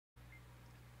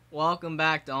Welcome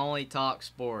back to Only Talk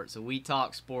Sports. So we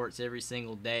talk sports every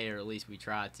single day, or at least we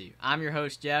try to. I'm your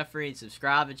host, Jeffrey.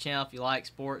 Subscribe to the channel if you like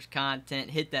sports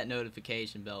content. Hit that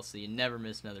notification bell so you never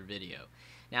miss another video.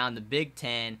 Now, in the Big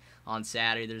Ten on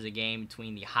Saturday, there's a game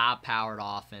between the high-powered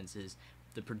offenses,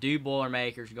 the Purdue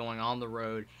Boilermakers, going on the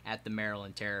road at the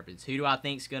Maryland Terrapins. Who do I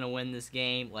think is going to win this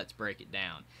game? Let's break it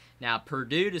down. Now,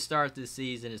 Purdue to start this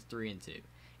season is 3-2.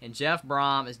 And Jeff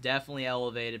Brohm has definitely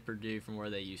elevated Purdue from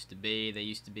where they used to be. They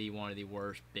used to be one of the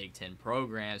worst Big Ten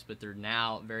programs, but they're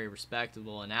now very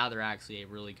respectable, and now they're actually a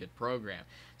really good program.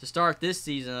 To start this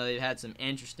season, though, they've had some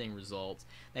interesting results.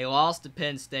 They lost to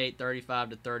Penn State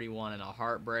 35-31 in a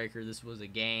heartbreaker. This was a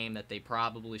game that they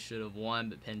probably should have won,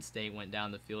 but Penn State went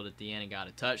down the field at the end and got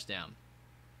a touchdown.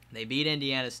 They beat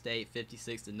Indiana State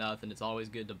 56-0. It's always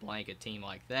good to blank a team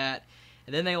like that.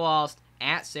 And then they lost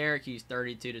at Syracuse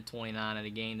 32-29 in a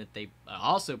game that they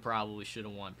also probably should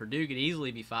have won. Purdue could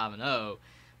easily be 5-0,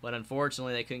 but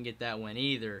unfortunately they couldn't get that win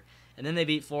either. And then they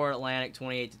beat Florida Atlantic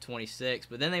 28-26,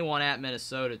 but then they won at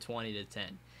Minnesota 20-10.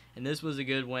 And this was a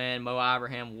good win. Mo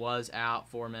Ibrahim was out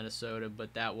for Minnesota,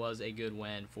 but that was a good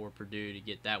win for Purdue to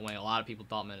get that win. A lot of people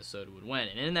thought Minnesota would win.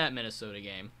 And in that Minnesota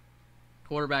game,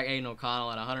 quarterback Aiden O'Connell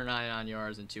had 199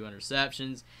 yards and 2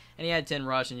 interceptions, and he had 10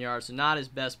 rushing yards, so not his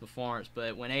best performance.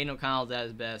 But when Aiden O'Connell's at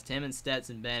his best, him and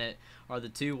Stetson Bennett are the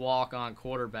two walk-on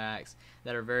quarterbacks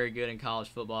that are very good in college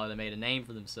football that made a name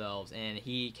for themselves, and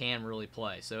he can really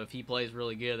play. So if he plays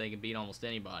really good, they can beat almost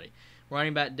anybody.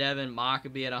 Running back Devin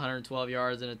Mockabee at 112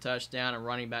 yards and a touchdown, and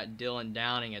running back Dylan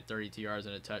Downing at 32 yards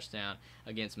and a touchdown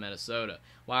against Minnesota.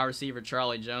 Wide receiver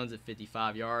Charlie Jones at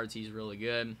 55 yards. He's really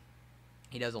good.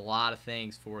 He does a lot of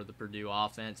things for the Purdue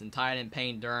offense. And tight end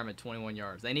Payne Durham at 21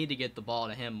 yards. They need to get the ball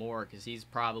to him more because he's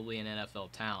probably an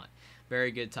NFL talent.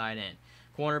 Very good tight end.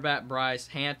 Cornerback Bryce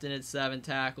Hampton had 7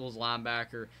 tackles.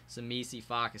 Linebacker Samisi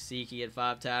Fakasiki had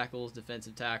 5 tackles.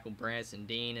 Defensive tackle Branson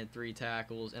Dean had 3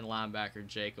 tackles. And linebacker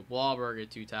Jacob Wahlberg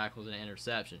had 2 tackles and an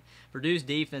interception. Purdue's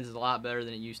defense is a lot better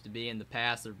than it used to be. In the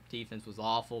past, their defense was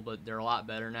awful, but they're a lot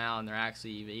better now, and they're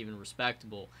actually even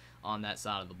respectable on that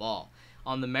side of the ball.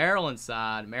 On the Maryland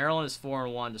side, Maryland is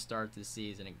 4-1 to start this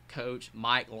season, and Coach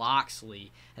Mike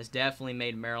Locksley has definitely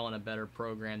made Maryland a better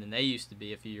program than they used to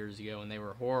be a few years ago when they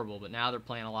were horrible, but now they're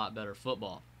playing a lot better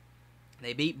football.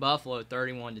 They beat Buffalo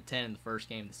 31-10 in the first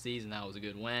game of the season. That was a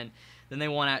good win. Then they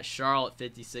won at Charlotte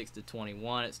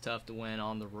 56-21. It's tough to win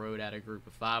on the road at a group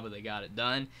of 5, but they got it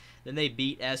done. Then they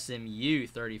beat SMU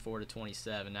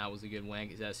 34-27. That was a good win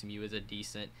because SMU is a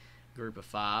decent group of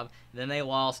 5. Then they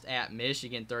lost at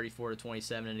Michigan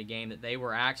 34-27 in a game that they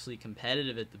were actually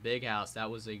competitive at the Big House.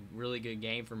 That was a really good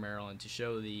game for Maryland to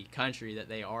show the country that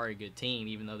they are a good team,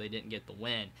 even though they didn't get the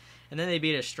win. And then they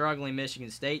beat a struggling Michigan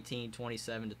State team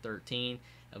 27-13.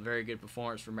 A very good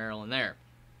performance for Maryland there.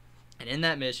 And in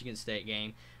that Michigan State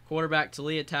game, quarterback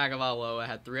Talia Tagovailoa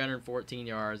had 314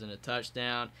 yards and a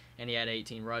touchdown, and he had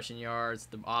 18 rushing yards.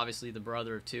 Obviously, the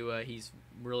brother of Tua, he's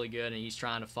really good, and he's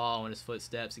trying to follow in his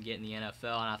footsteps and get in the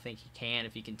NFL, and I think he can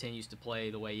if he continues to play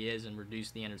the way he is and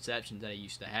reduce the interceptions that he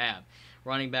used to have.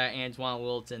 Running back Antoine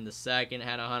Wilton II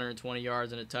had 120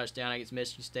 yards and a touchdown against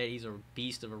Michigan State. He's a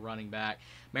beast of a running back.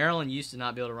 Maryland used to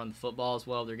not be able to run the football as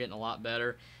well. They're getting a lot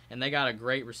better, and they got a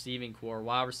great receiving core.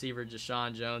 Wide receiver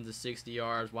Deshaun Jones at 60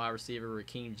 yards, wide receiver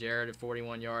Rakeem Jarrett at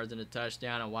 41 yards and a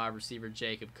touchdown, and wide receiver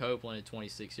Jacob Copeland at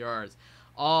 26 yards.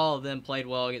 All of them played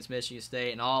well against Michigan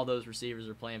State, and all those receivers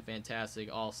are playing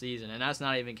fantastic all season. And that's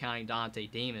not even counting Dante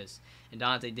Demas. And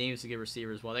Dante Demas is a good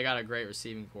receiver as well. They got a great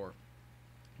receiving core.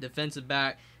 Defensive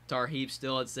back Tarheeb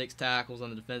still had 6 tackles on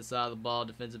the defensive side of the ball.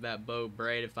 Defensive back Bo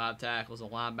Braid had 5 tackles. A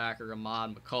linebacker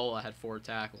Ahmad McCullough had 4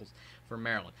 tackles for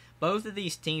Maryland. Both of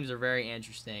these teams are very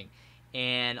interesting,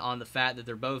 and on the fact that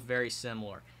they're both very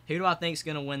similar. Who do I think is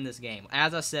going to win this game?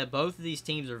 As I said, both of these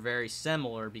teams are very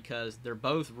similar because they're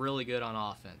both really good on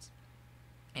offense.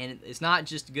 And it's not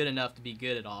just good enough to be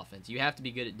good at offense. You have to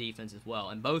be good at defense as well.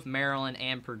 And both Maryland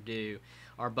and Purdue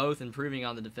are both improving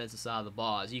on the defensive side of the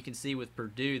ball. As you can see with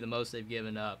Purdue, the most they've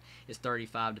given up is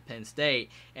 35 to Penn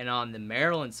State. And on the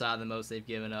Maryland side, the most they've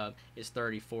given up is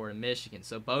 34 to Michigan.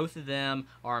 So both of them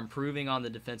are improving on the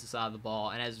defensive side of the ball.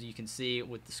 And as you can see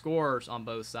with the scores on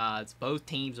both sides, both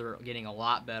teams are getting a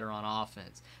lot better on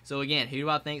offense. So again, who do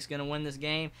I think is going to win this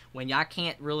game? When I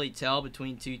can't really tell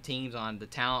between two teams on the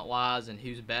talent-wise and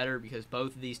who's better because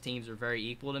both of these teams are very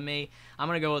equal to me, I'm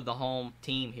going to go with the home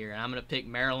team here, and I'm going to pick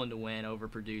Maryland to win over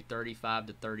Purdue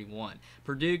 35-31.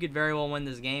 Purdue could very well win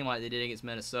this game like they did against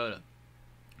Minnesota.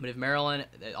 But if Maryland,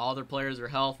 all their players are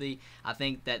healthy, I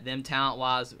think that them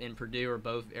talent-wise in Purdue are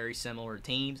both very similar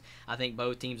teams. I think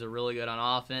both teams are really good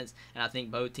on offense, and I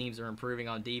think both teams are improving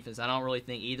on defense. I don't really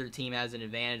think either team has an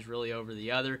advantage really over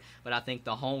the other, but I think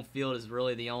the home field is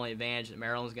really the only advantage that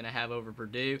Maryland's going to have over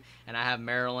Purdue, and I have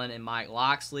Maryland and Mike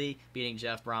Locksley beating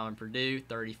Jeff Brohm and Purdue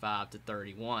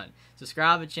 35-31.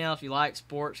 Subscribe to the channel if you like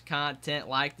sports content.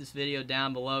 Like this video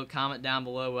down below. Comment down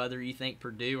below whether you think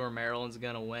Purdue or Maryland's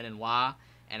going to win and why.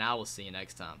 And I will see you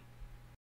next time.